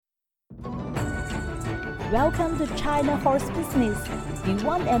Welcome to China Horse Business, the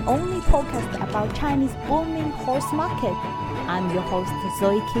one and only podcast about Chinese booming horse market. I'm your host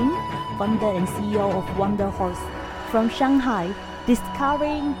Zoe King, founder and CEO of Wonder Horse, from Shanghai,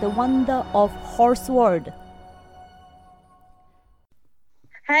 discovering the wonder of horse world.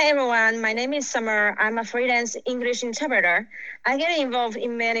 Hi everyone, my name is Summer. I'm a freelance English interpreter. I get involved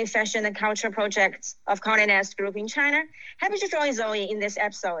in many fashion and culture projects of Condé Nast Group in China. Happy to join Zoe in this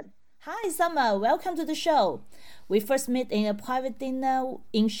episode. Hi Summer, welcome to the show. We first met in a private dinner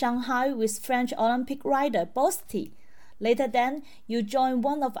in Shanghai with French Olympic rider Bosti. Later then, you joined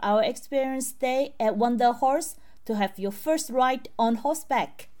one of our experience day at Wonder Horse to have your first ride on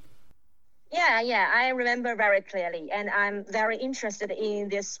horseback. Yeah, I remember very clearly, and I'm very interested in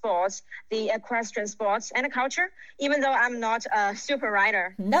this sports, the equestrian sports and culture, even though I'm not a super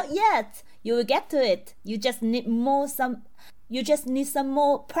rider. Not yet. You will get to it. You just need some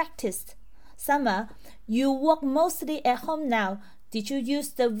more practice. Summer, you work mostly at home now. Did you use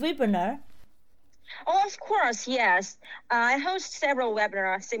the webinar? Oh, of course, yes. I host several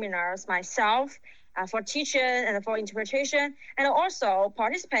webinar seminars myself for teaching and for interpretation, and also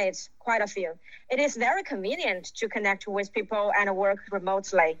participate quite a few. It is very convenient to connect with people and work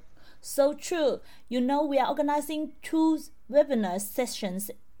remotely. So true. You know, we are organizing 2 webinar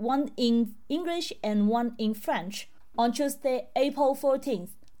sessions, one in English and one in French, on Tuesday, April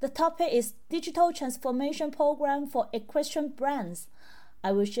 14th. The topic is Digital Transformation Program for Equestrian Brands.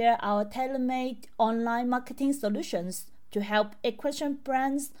 I will share our tailor-made online marketing solutions to help equestrian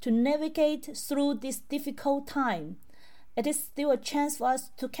brands to navigate through this difficult time. It is still a chance for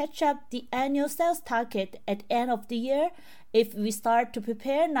us to catch up the annual sales target at the end of the year if we start to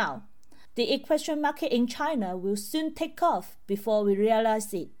prepare now. The equestrian market in China will soon take off before we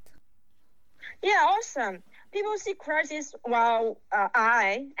realize it. Yeah, awesome. People see crisis while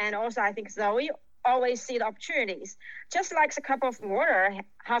I think Zoe always see the opportunities. Just like a cup of water,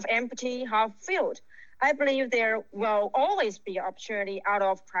 half empty, half filled. I believe there will always be opportunity out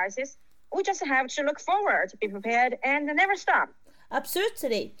of crisis. We just have to look forward, be prepared, and never stop.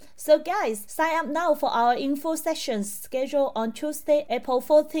 Absolutely. So guys, sign up now for our info sessions scheduled on Tuesday, April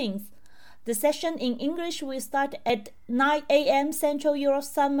 14th. The session in English will start at 9 a.m. Central Europe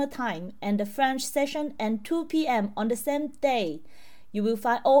Summer Time and the French session at 2 p.m. on the same day. You will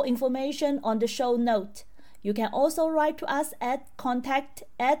find all information on the show note. You can also write to us at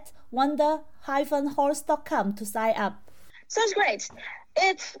contact@wonder-horse.com to sign up. Sounds great.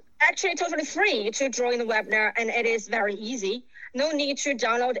 It's actually totally free to join the webinar, and it is very easy. No need to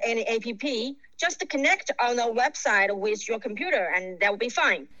download any app. Just connect on the website with your computer, and that will be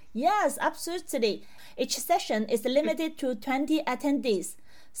fine. Yes, absolutely. Each session is limited to 20 attendees.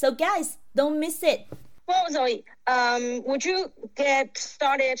 So guys, don't miss it. Well, Zoe, would you get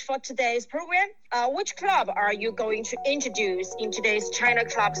started for today's program? Which club are you going to introduce in today's China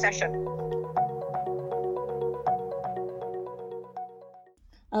Club session?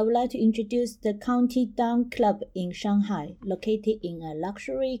 I would like to introduce the County Down Club in Shanghai, located in a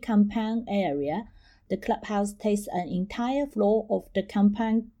luxury compound area. The clubhouse takes an entire floor of the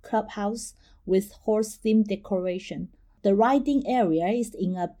compound clubhouse with horse-themed decoration. The riding area is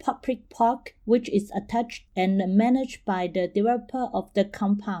in a public park, which is attached and managed by the developer of the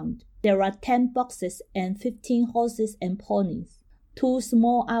compound. There are 10 boxes and 15 horses and ponies, 2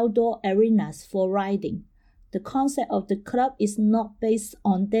 small outdoor arenas for riding. The concept of the club is not based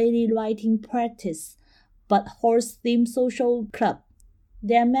on daily riding practice, but horse-themed social club.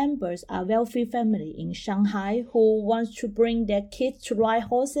 Their members are wealthy families in Shanghai who want to bring their kids to ride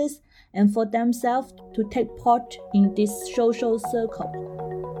horses and for themselves to take part in this social circle.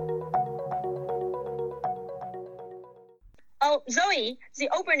 Oh, Zoe, the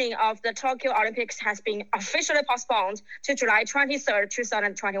opening of the Tokyo Olympics has been officially postponed to July 23rd,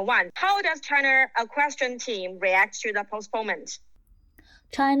 2021. How does China equestrian team react to the postponement?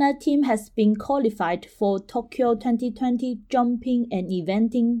 China team has been qualified for Tokyo 2020 jumping and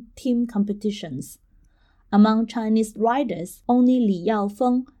eventing team competitions. Among Chinese riders, only Li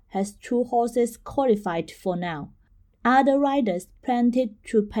Yaofeng has 2 horses qualified for now. Other riders planned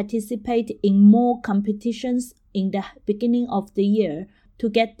to participate in more competitions in the beginning of the year to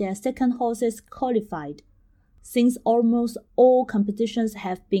get their second horses qualified. Since almost all competitions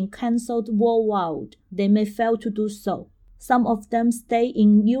have been cancelled worldwide, they may fail to do so. Some of them stay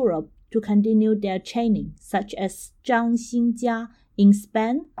in Europe to continue their training, such as Zhang Xinjia in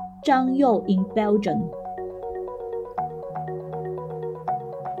Spain, Zhang You in Belgium.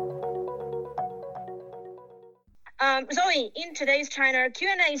 Zoe, in today's China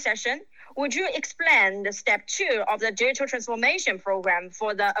Q&A session, would you explain the step 2 of the digital transformation program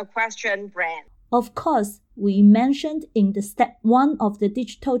for the equestrian brand? Of course, we mentioned in the step 1 of the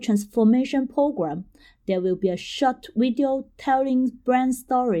digital transformation program, there will be a short video telling brand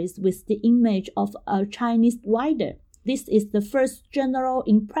stories with the image of a Chinese rider. This is the first general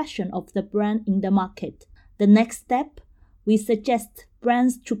impression of the brand in the market. The next step, we suggest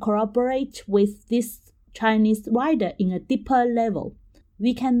brands to collaborate with this Chinese rider in a deeper level.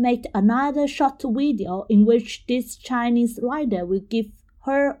 We can make another short video in which this Chinese rider will give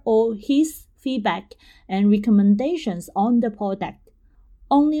her or his feedback and recommendations on the product.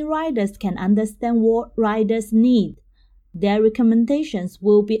 Only riders can understand what riders need. Their recommendations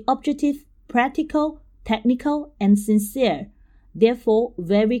will be objective, practical, technical, and sincere, therefore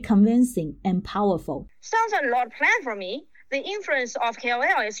very convincing and powerful. Sounds a lot planned for me. The influence of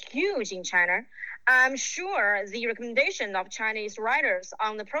KOL is huge in China. I'm sure the recommendation of Chinese riders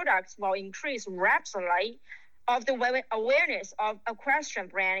on the products will increase rapidly of the awareness of equestrian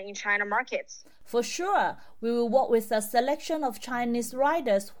brand in China markets. For sure, we will work with a selection of Chinese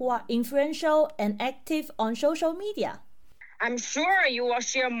riders who are influential and active on social media. I'm sure you will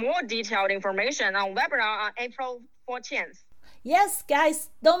share more detailed information on webinar on April 14th. Yes, guys,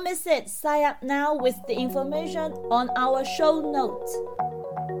 don't miss it. Sign up now with the information on our show notes.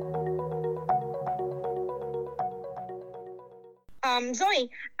 Zoe,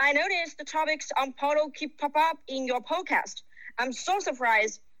 I noticed the topics on polo keep pop up in your podcast. I'm so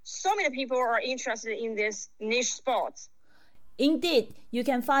surprised so many people are interested in this niche sport. Indeed, you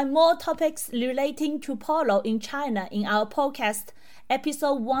can find more topics relating to polo in China in our podcast,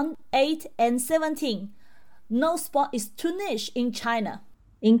 episode 1, 8, and 17. No sport is too niche in China.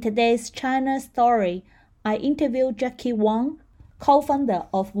 In today's China story, I interviewed Jackie Wang, co-founder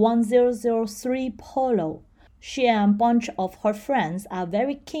of 1003 Polo. She and a bunch of her friends are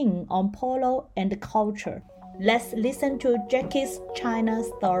very keen on polo and culture. Let's listen to Jackie's China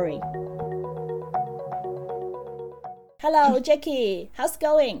story. Hello, Jackie. How's it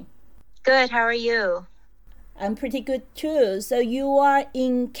going? Good. How are you? I'm pretty good too. So you are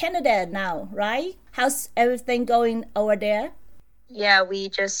in Canada now, right? How's everything going over there? Yeah, we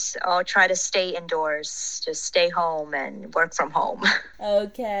just all try to stay indoors, just stay home and work from home.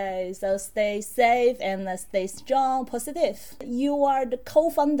 Okay, so stay safe and stay strong, positive. You are the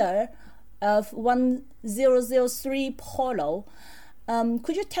co-founder of 1003 Polo.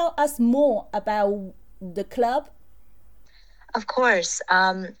 Could you tell us more about the club? Of course.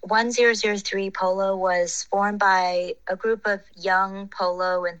 1003 Polo was formed by a group of young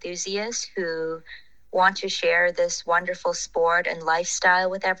polo enthusiasts who want to share this wonderful sport and lifestyle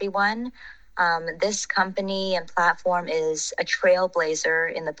with everyone. This company and platform is a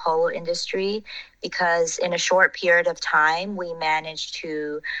trailblazer in the polo industry because in a short period of time, we managed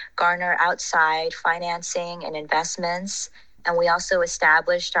to garner outside financing and investments. And we also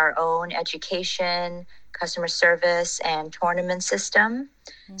established our own education, customer service, and tournament system.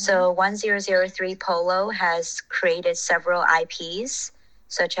 Mm-hmm. So 1003 Polo has created several IPs,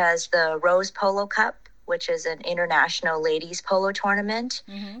 such as the Rose Polo Cup, which is an international ladies polo tournament,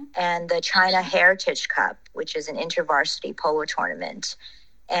 mm-hmm. and the China Heritage Cup, which is an intervarsity polo tournament.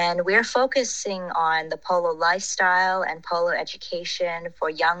 And we're focusing on the polo lifestyle and polo education for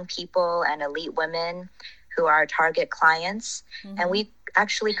young people and elite women who are our target clients. Mm-hmm. And we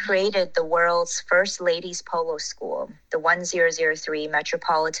actually created the world's first ladies polo school, the 1003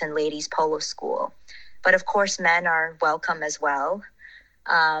 Metropolitan Ladies Polo School. But of course, men are welcome as well.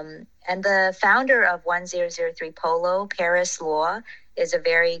 And the founder of 1003 Polo, Paris Law, is a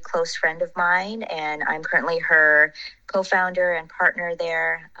very close friend of mine, and I'm currently her co-founder and partner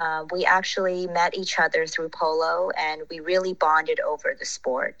there. We actually met each other through polo, and we really bonded over the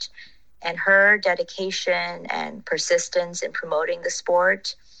sport. And her dedication and persistence in promoting the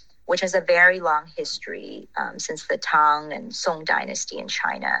sport, which has a very long history since the Tang and Song dynasty in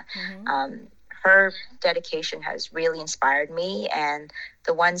China. Mm-hmm. Her dedication has really inspired me, and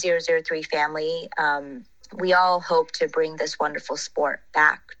the 1003 family, we all hope to bring this wonderful sport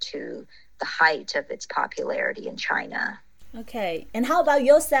back to the height of its popularity in China. Okay, and how about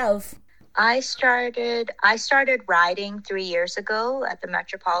yourself? I started riding 3 years ago at the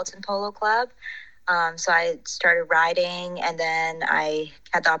Metropolitan Polo Club. So I started riding, and then I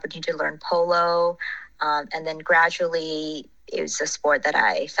had the opportunity to learn polo, and then gradually it was a sport that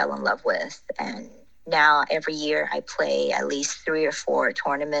I fell in love with. And now every year I play at least 3 or 4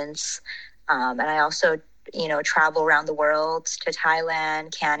 tournaments. And I also, travel around the world to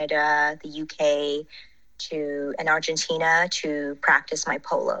Thailand, Canada, the UK, and Argentina to practice my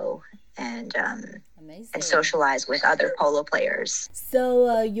polo. and socialize with other polo players.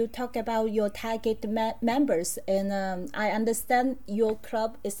 So you talk about your target members, and I understand your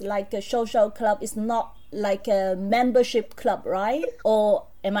club is like a social club. It's not like a membership club, right? Or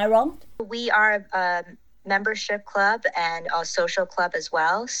am I wrong? We are a membership club and a social club as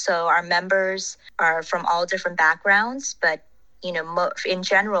well. So our members are from all different backgrounds, but in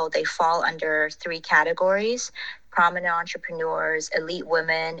general, they fall under 3 categories: prominent entrepreneurs, elite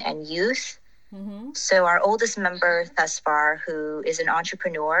women, and youth. Mm-hmm. So our oldest member thus far, who is an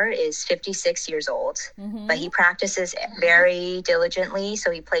entrepreneur, is 56 years old, mm-hmm. but he practices very diligently,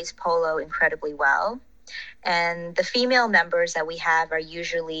 so he plays polo incredibly well. And the female members that we have are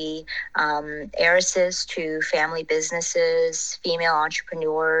usually heiresses to family businesses, female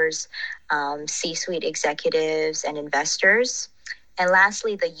entrepreneurs, C-suite executives, and investors. And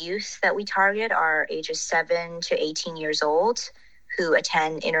lastly, the youth that we target are ages 7 to 18 years old, who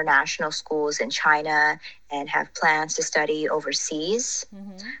attend international schools in China and have plans to study overseas.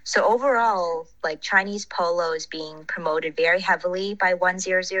 Mm-hmm. So overall, Chinese polo is being promoted very heavily by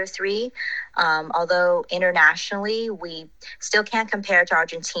 1003. Although internationally, we still can't compare to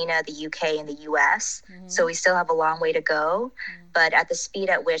Argentina, the UK, and the US. Mm-hmm. So we still have a long way to go. Mm-hmm. But at the speed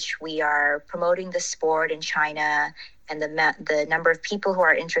at which we are promoting the sport in China and the number of people who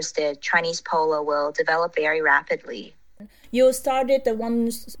are interested, Chinese polo will develop very rapidly. You started the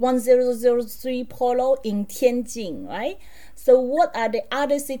 1003 polo in Tianjin, right? So what are the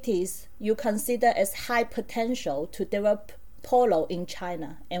other cities you consider as high potential to develop polo in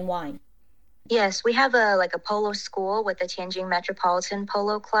China, and why? Yes, we have a polo school with the Tianjin Metropolitan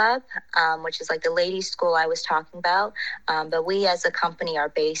Polo Club, which is the ladies' school I was talking about. But we as a company are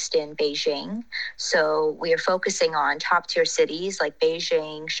based in Beijing. So we are focusing on top-tier cities like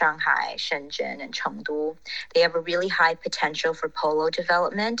Beijing, Shanghai, Shenzhen, and Chengdu. They have a really high potential for polo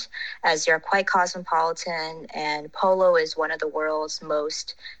development, as they're quite cosmopolitan, and polo is one of the world's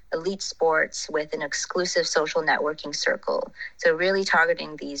most elite sports with an exclusive social networking circle. So really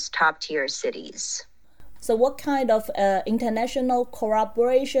targeting these top-tier cities. So what kind of international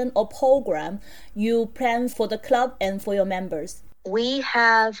collaboration or program you plan for the club and for your members? We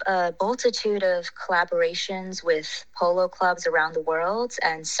have a multitude of collaborations with polo clubs around the world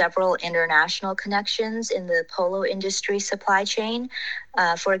and several international connections in the polo industry supply chain.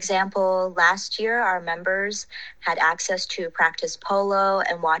 For example, last year, our members had access to practice polo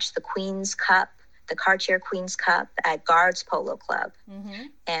and watch the Queen's Cup, the Cartier Queen's Cup at Guards Polo Club. Mm-hmm.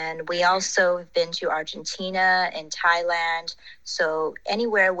 And we also have been to Argentina and Thailand. So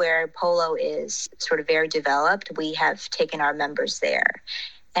anywhere where polo is sort of very developed, we have taken our members there.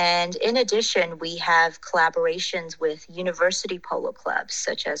 And in addition, we have collaborations with university polo clubs,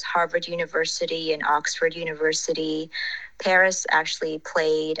 such as Harvard University and Oxford University. Paris actually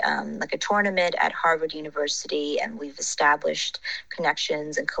played a tournament at Harvard University, and we've established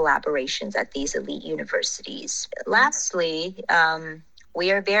connections and collaborations at these elite universities. Lastly,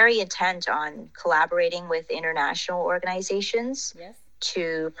 we are very intent on collaborating with international organizations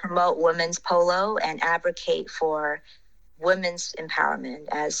to promote women's polo and advocate for women's empowerment,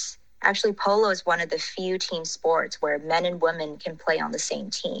 as actually polo is one of the few team sports where men and women can play on the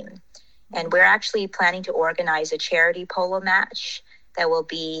same team. And we're actually planning to organize a charity polo match that will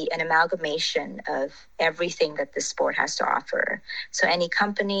be an amalgamation of everything that this sport has to offer. So any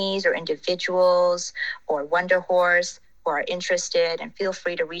companies or individuals or Wonder Horse who are interested, and feel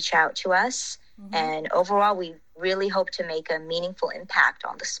free to reach out to us. Mm-hmm. And overall, we really hope to make a meaningful impact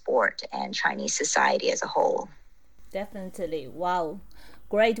on the sport and Chinese society as a whole. Definitely. Wow.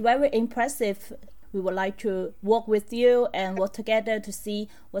 Great. Very impressive. We would like to work with you and work together to see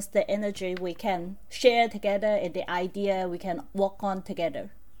what's the energy we can share together and the idea we can work on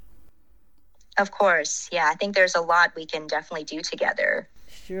together. Of course. Yeah, I think there's a lot we can definitely do together.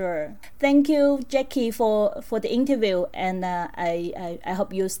 Sure. Thank you, Jackie, for the interview. And I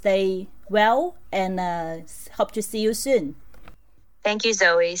hope you stay well and hope to see you soon. Thank you,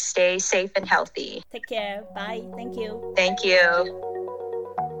 Zoe. Stay safe and healthy. Take care. Bye. Thank you. Thank you.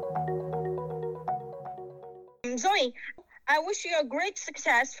 Zoe, I wish you a great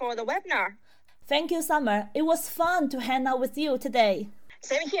success for the webinar. Thank you, Summer. It was fun to hang out with you today.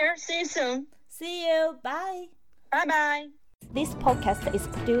 Same here. See you soon. See you. Bye. Bye-bye. This podcast is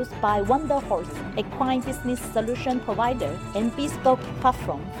produced by Wonder Horse, equine business solution provider and bespoke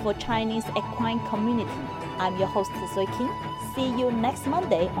platform for Chinese equine community. I'm your host, Zoe King. See you next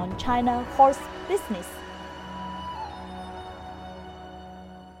Monday on China Horse Business.